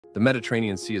The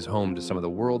Mediterranean Sea is home to some of the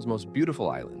world's most beautiful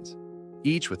islands,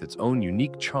 each with its own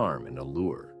unique charm and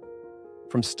allure.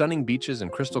 From stunning beaches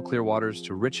and crystal clear waters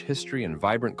to rich history and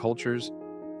vibrant cultures,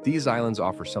 these islands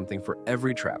offer something for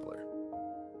every traveler.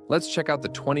 Let's check out the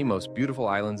 20 most beautiful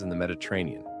islands in the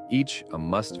Mediterranean, each a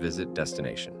must-visit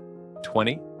destination.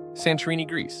 20. Santorini,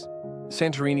 Greece.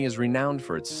 Santorini is renowned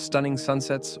for its stunning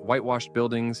sunsets, whitewashed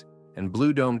buildings, and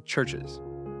blue-domed churches.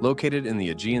 Located in the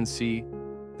Aegean Sea,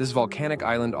 this volcanic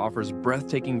island offers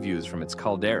breathtaking views from its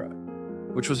caldera,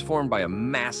 which was formed by a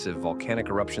massive volcanic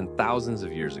eruption thousands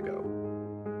of years ago.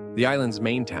 The island's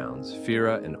main towns,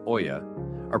 Hvar and Oia,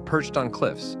 are perched on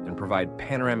cliffs and provide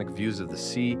panoramic views of the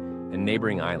sea and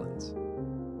neighboring islands.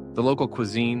 The local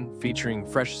cuisine, featuring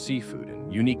fresh seafood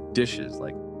and unique dishes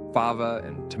like fava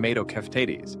and tomato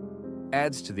keftedes,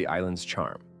 adds to the island's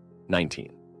charm.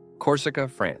 19. Corsica,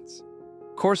 France.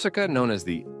 Corsica, known as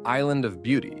the Island of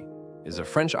Beauty, is a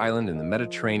French island in the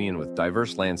Mediterranean with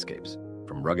diverse landscapes,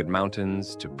 from rugged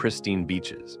mountains to pristine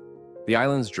beaches. The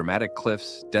island's dramatic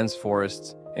cliffs, dense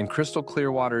forests, and crystal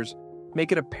clear waters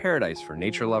make it a paradise for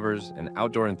nature lovers and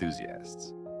outdoor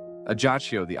enthusiasts.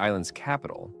 Ajaccio, the island's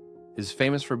capital, is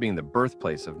famous for being the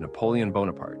birthplace of Napoleon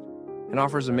Bonaparte and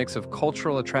offers a mix of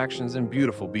cultural attractions and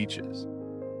beautiful beaches.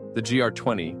 The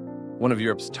GR20, one of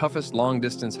Europe's toughest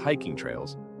long-distance hiking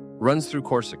trails, runs through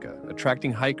Corsica,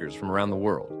 attracting hikers from around the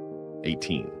world.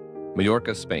 18.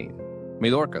 Mallorca, Spain.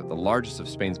 Mallorca, the largest of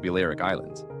Spain's Balearic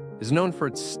Islands, is known for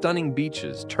its stunning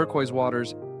beaches, turquoise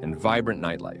waters, and vibrant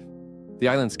nightlife. The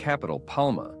island's capital,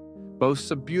 Palma, boasts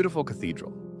a beautiful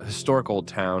cathedral, a historic old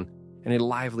town, and a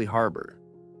lively harbor.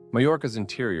 Mallorca's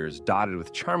interior is dotted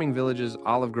with charming villages,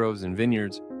 olive groves, and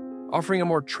vineyards, offering a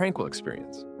more tranquil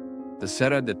experience. The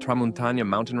Serra de Tramuntana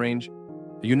mountain range,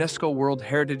 a UNESCO World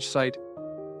Heritage Site,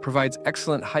 provides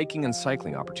excellent hiking and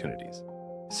cycling opportunities.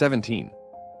 17.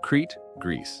 Crete,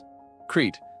 Greece.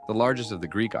 Crete, the largest of the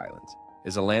Greek islands,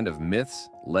 is a land of myths,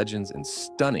 legends, and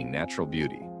stunning natural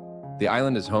beauty. The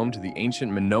island is home to the ancient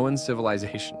Minoan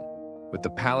civilization, with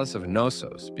the Palace of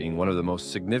Knossos being one of the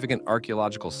most significant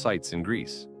archaeological sites in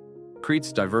Greece.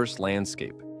 Crete's diverse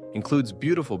landscape includes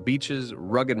beautiful beaches,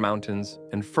 rugged mountains,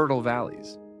 and fertile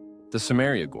valleys. The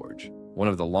Samaria Gorge, one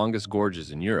of the longest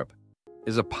gorges in Europe,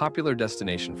 is a popular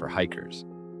destination for hikers.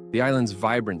 The island's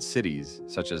vibrant cities,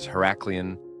 such as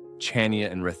Heraklion,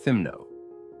 Chania, and Rethymno,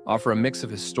 offer a mix of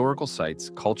historical sites,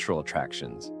 cultural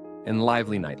attractions, and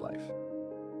lively nightlife.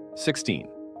 16.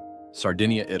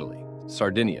 Sardinia, Italy.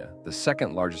 Sardinia, the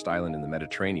second largest island in the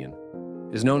Mediterranean,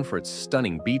 is known for its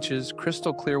stunning beaches,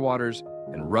 crystal clear waters,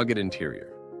 and rugged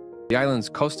interior. The island's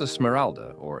Costa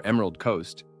Smeralda, or Emerald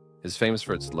Coast, is famous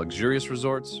for its luxurious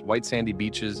resorts, white sandy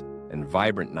beaches, and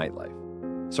vibrant nightlife.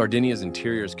 Sardinia's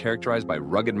interior is characterized by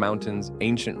rugged mountains,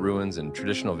 ancient ruins, and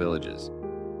traditional villages.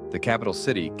 The capital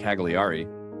city, Cagliari,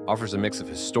 offers a mix of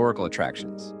historical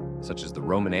attractions, such as the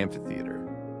Roman amphitheater,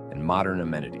 and modern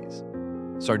amenities.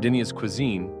 Sardinia's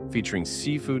cuisine, featuring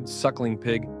seafood, suckling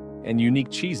pig, and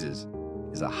unique cheeses,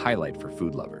 is a highlight for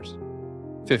food lovers.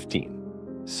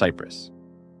 15. Cyprus.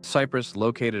 Cyprus,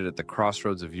 located at the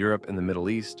crossroads of Europe and the Middle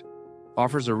East,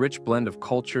 offers a rich blend of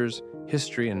cultures,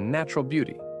 history, and natural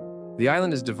beauty. The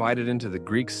island is divided into the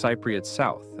Greek Cypriot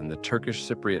south and the Turkish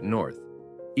Cypriot north,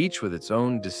 each with its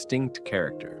own distinct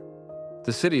character.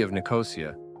 The city of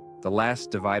Nicosia, the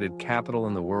last divided capital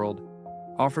in the world,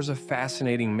 offers a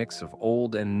fascinating mix of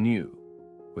old and new,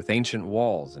 with ancient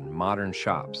walls and modern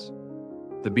shops.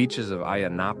 The beaches of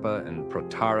Ayia Napa and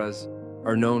Protaras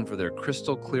are known for their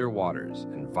crystal clear waters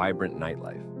and vibrant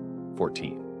nightlife.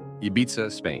 14.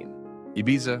 Ibiza, Spain.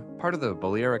 Ibiza, part of the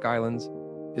Balearic Islands,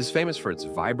 is famous for its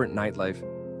vibrant nightlife,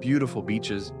 beautiful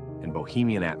beaches, and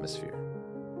bohemian atmosphere.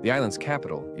 The island's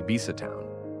capital, Ibiza town,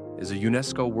 is a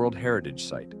UNESCO World Heritage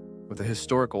Site with a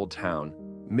historic old town,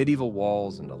 medieval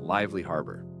walls, and a lively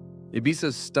harbor.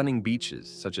 Ibiza's stunning beaches,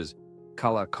 such as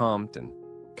Cala Comte and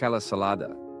Cala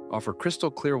Salada, offer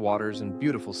crystal clear waters and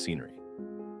beautiful scenery.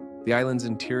 The island's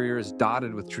interior is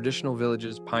dotted with traditional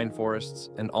villages, pine forests,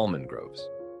 and almond groves.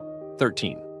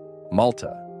 13.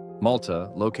 Malta. Malta,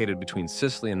 located between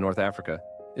Sicily and North Africa,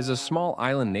 is a small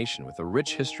island nation with a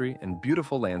rich history and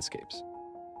beautiful landscapes.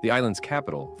 The island's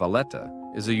capital, Valletta,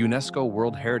 is a UNESCO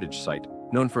World Heritage Site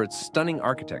known for its stunning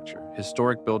architecture,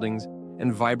 historic buildings,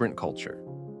 and vibrant culture.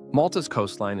 Malta's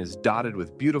coastline is dotted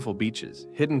with beautiful beaches,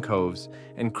 hidden coves,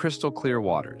 and crystal clear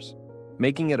waters,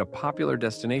 making it a popular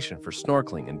destination for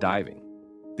snorkeling and diving.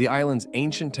 The island's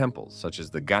ancient temples, such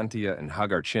as the Gantia and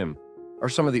Hagar Chim, are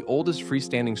some of the oldest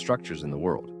freestanding structures in the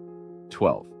world.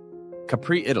 12.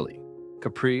 Capri, Italy.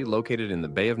 Capri, located in the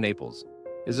Bay of Naples,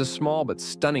 is a small but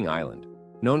stunning island,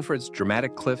 known for its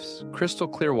dramatic cliffs, crystal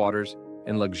clear waters,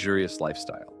 and luxurious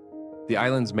lifestyle. The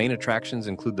island's main attractions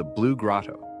include the Blue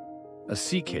Grotto, a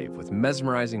sea cave with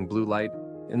mesmerizing blue light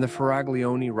in the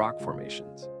Faraglioni rock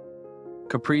formations.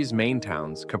 Capri's main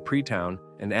towns, Capri Town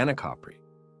and Capri,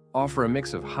 offer a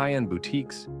mix of high-end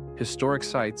boutiques, historic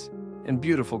sites, and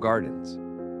beautiful gardens.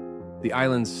 The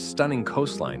island's stunning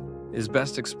coastline is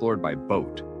best explored by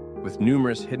boat, with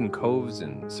numerous hidden coves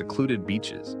and secluded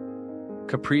beaches.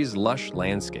 Capri's lush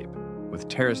landscape, with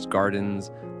terraced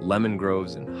gardens, lemon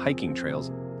groves, and hiking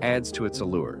trails, adds to its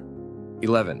allure.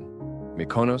 11.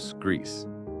 Mykonos, Greece.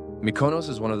 Mykonos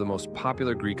is one of the most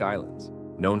popular Greek islands,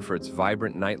 known for its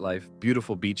vibrant nightlife,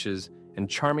 beautiful beaches, and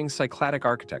charming Cycladic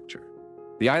architecture.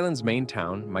 The island's main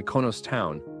town, Mykonos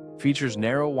Town, features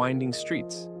narrow winding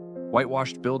streets,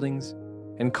 whitewashed buildings,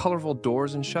 and colorful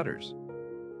doors and shutters.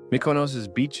 Mykonos's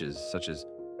beaches, such as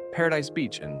Paradise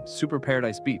Beach and Super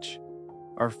Paradise Beach,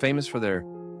 are famous for their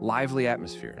lively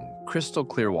atmosphere and crystal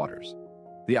clear waters.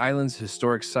 The island's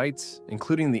historic sites,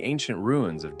 including the ancient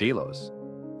ruins of Delos,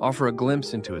 offer a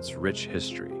glimpse into its rich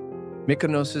history.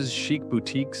 Mykonos's chic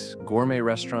boutiques, gourmet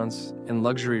restaurants, and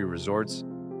luxury resorts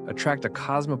attract a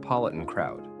cosmopolitan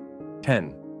crowd.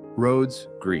 10. Rhodes,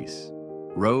 Greece.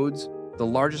 Rhodes, the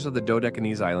largest of the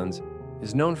Dodecanese islands,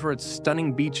 is known for its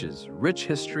stunning beaches, rich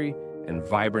history, and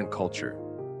vibrant culture.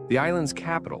 The island's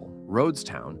capital, Rhodes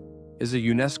Town, is a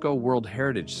UNESCO World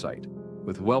Heritage Site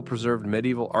with well-preserved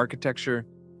medieval architecture,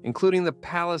 including the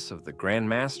Palace of the Grand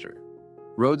Master.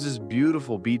 Rhodes's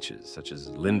beautiful beaches, such as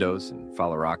Lindos and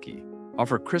Falaraki,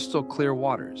 offer crystal-clear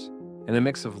waters and a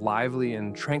mix of lively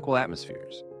and tranquil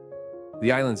atmospheres.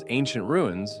 The island's ancient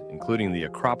ruins, including the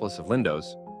Acropolis of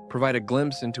Lindos, provide a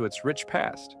glimpse into its rich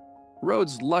past.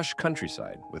 Rhodes' lush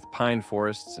countryside, with pine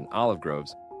forests and olive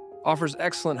groves, offers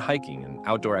excellent hiking and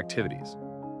outdoor activities.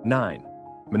 9.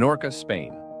 Menorca,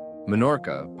 Spain.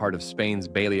 Menorca, part of Spain's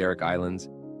Balearic Islands,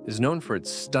 is known for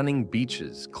its stunning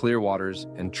beaches, clear waters,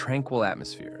 and tranquil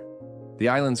atmosphere. The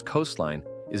island's coastline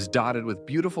is dotted with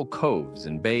beautiful coves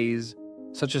and bays,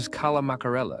 such as Cala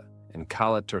Macarella and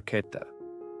Cala Turqueta.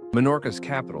 Menorca's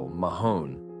capital,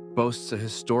 Mahon, boasts a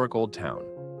historic old town,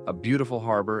 a beautiful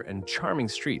harbor, and charming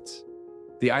streets.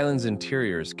 The island's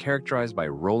interior is characterized by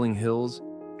rolling hills,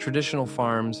 traditional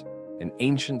farms, and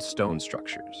ancient stone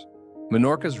structures.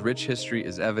 Menorca's rich history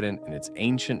is evident in its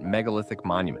ancient megalithic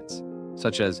monuments,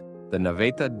 such as the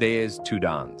Naveta des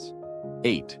Tudans.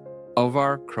 8.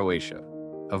 Hvar, Croatia.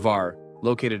 Hvar,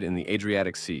 located in the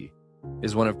Adriatic Sea,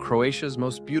 is one of Croatia's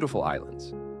most beautiful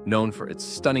islands, known for its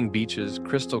stunning beaches,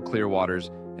 crystal-clear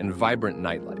waters, and vibrant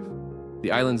nightlife.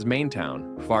 The island's main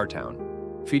town, Hvar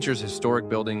Town, features historic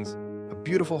buildings, a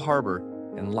beautiful harbor,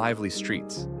 and lively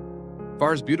streets.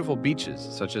 Hvar's beautiful beaches,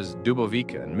 such as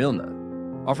Dubovica and Milna,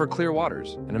 offer clear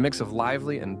waters and a mix of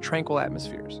lively and tranquil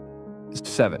atmospheres.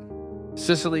 7.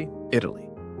 Sicily, Italy.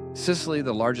 Sicily,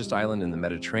 the largest island in the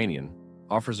Mediterranean,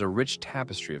 offers a rich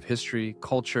tapestry of history,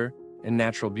 culture, and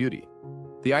natural beauty.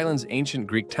 The island's ancient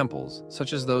Greek temples,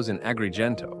 such as those in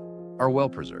Agrigento, are well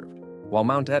preserved, while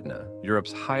Mount Etna,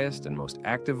 Europe's highest and most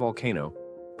active volcano,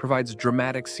 provides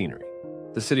dramatic scenery.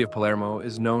 The city of Palermo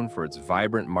is known for its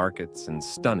vibrant markets and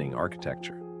stunning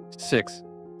architecture. 6.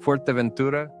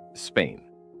 Fuerteventura, Spain.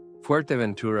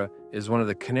 Fuerteventura is one of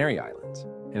the Canary Islands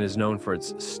and is known for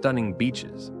its stunning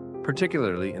beaches,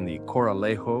 particularly in the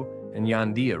Coralejo and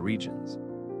Yandia regions.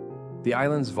 The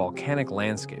island's volcanic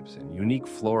landscapes and unique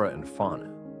flora and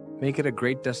fauna make it a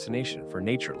great destination for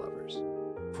nature lovers.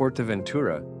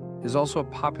 Fuerteventura is also a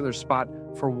popular spot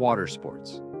for water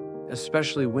sports,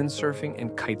 especially windsurfing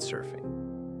and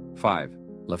kitesurfing. 5.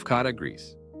 Lefkada,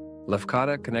 Greece.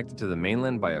 Lefkada, connected to the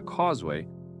mainland by a causeway,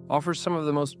 offers some of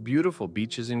the most beautiful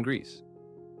beaches in Greece.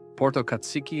 Porto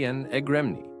Katsiki and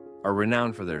Egremni are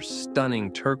renowned for their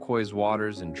stunning turquoise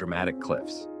waters and dramatic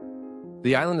cliffs.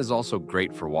 The island is also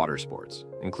great for water sports,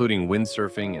 including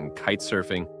windsurfing and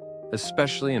kitesurfing,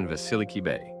 especially in Vasiliki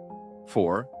Bay.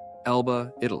 4.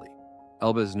 Elba, Italy.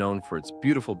 Elba is known for its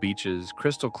beautiful beaches,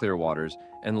 crystal-clear waters,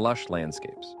 and lush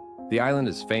landscapes. The island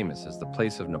is famous as the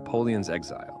place of Napoleon's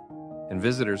exile, and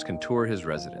visitors can tour his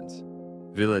residence,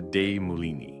 Villa dei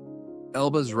Mulini.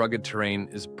 Elba's rugged terrain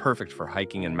is perfect for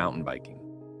hiking and mountain biking,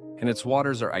 and its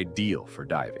waters are ideal for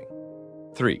diving.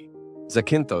 3.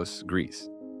 Zakynthos, Greece.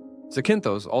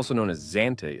 Zakynthos, also known as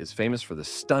Zante, is famous for the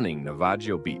stunning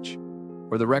Navajo Beach,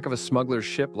 where the wreck of a smuggler's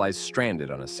ship lies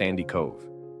stranded on a sandy cove.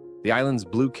 The island's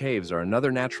blue caves are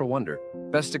another natural wonder,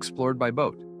 best explored by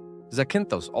boat.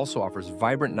 Zakynthos also offers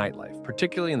vibrant nightlife,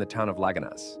 particularly in the town of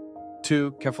Laganas.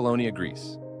 2. Kefalonia,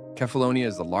 Greece. Kefalonia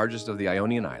is the largest of the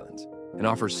Ionian Islands and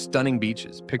offers stunning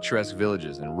beaches, picturesque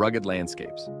villages, and rugged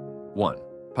landscapes. 1.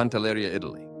 Pantelleria,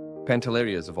 Italy.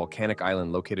 Pantelleria is a volcanic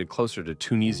island located closer to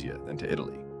Tunisia than to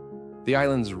Italy. The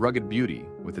island's rugged beauty,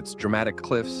 with its dramatic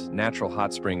cliffs, natural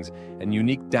hot springs, and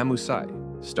unique damusai,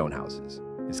 stone houses,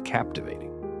 is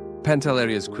captivating.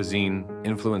 Pantelleria's cuisine,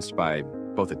 influenced by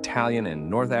both Italian and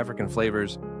North African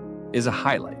flavors, is a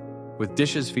highlight, with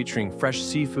dishes featuring fresh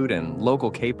seafood and local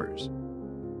capers.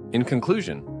 In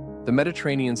conclusion, the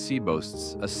Mediterranean Sea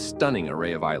boasts a stunning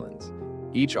array of islands,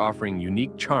 each offering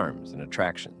unique charms and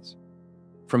attractions.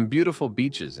 From beautiful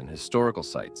beaches and historical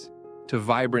sites to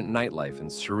vibrant nightlife and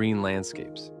serene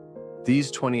landscapes, these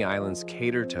 20 islands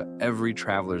cater to every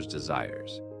traveler's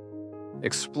desires.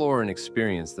 Explore and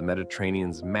experience the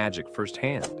Mediterranean's magic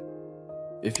firsthand.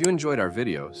 If you enjoyed our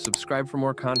video, subscribe for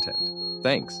more content.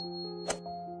 Thanks.